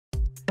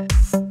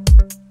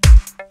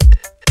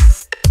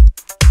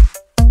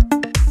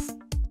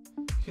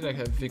Here I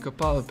have WIKO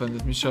Pulp, and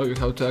let me show you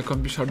how to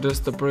accomplish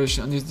HardReset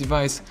operation on this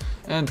device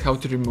and how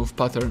to remove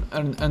pattern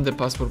and the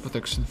password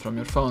protection from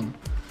your phone.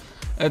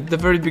 At the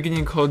very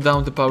beginning, hold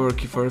down the power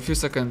key for a few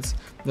seconds,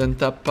 then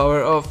tap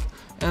power off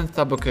and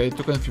tap OK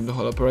to confirm the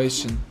whole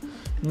operation.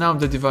 Now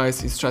the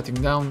device is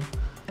shutting down.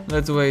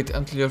 Let's wait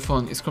until your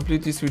phone is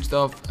completely switched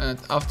off, and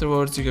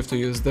afterwards you have to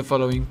use the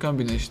following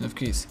combination of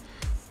keys: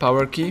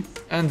 power key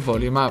and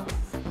volume up.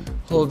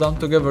 Hold down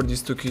together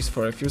these two keys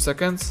for a few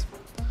seconds.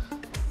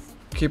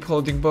 Keep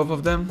holding both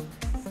of them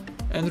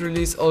and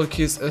release all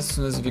keys as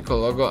soon as WIKO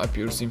logo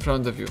appears in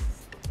front of you.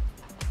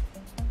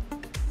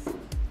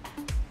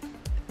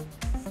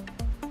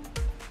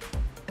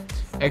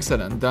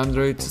 Excellent, the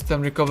Android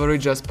system recovery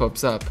just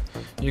pops up.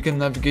 You can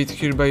navigate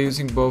here by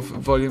using both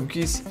volume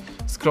keys,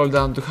 scroll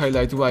down to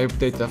highlight Wipe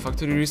Data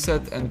Factory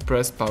Reset and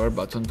press power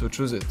button to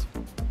choose it.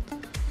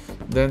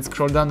 Then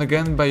scroll down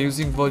again by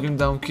using volume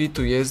down key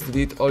to yes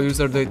delete all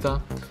user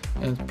data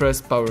and press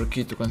power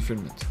key to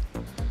confirm it.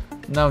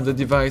 Now the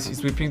device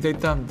is wiping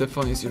data, the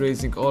phone is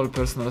erasing all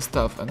personal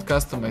stuff and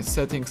customized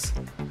settings,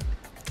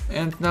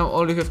 and now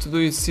all you have to do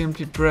is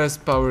simply press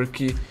power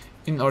key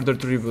in order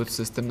to reboot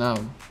system now.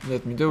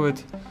 Let me do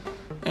it,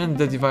 and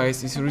the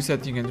device is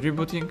resetting and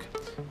rebooting.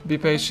 Be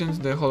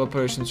patient, the whole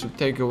operation should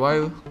take a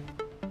while.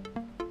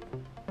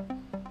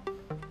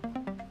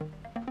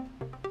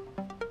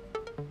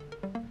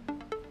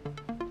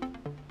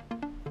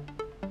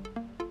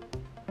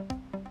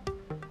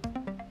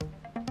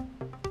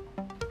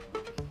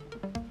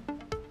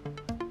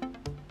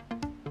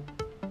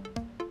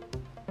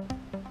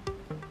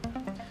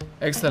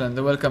 Excellent,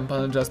 the welcome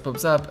panel just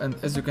pops up, and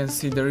as you can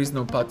see there is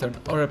no pattern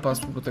or a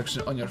password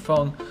protection on your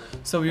phone,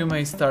 so you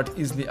may start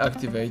easily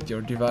activate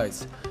your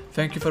device.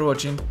 Thank you for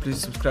watching,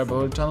 please subscribe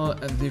our channel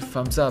and leave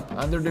thumbs up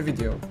under the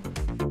video.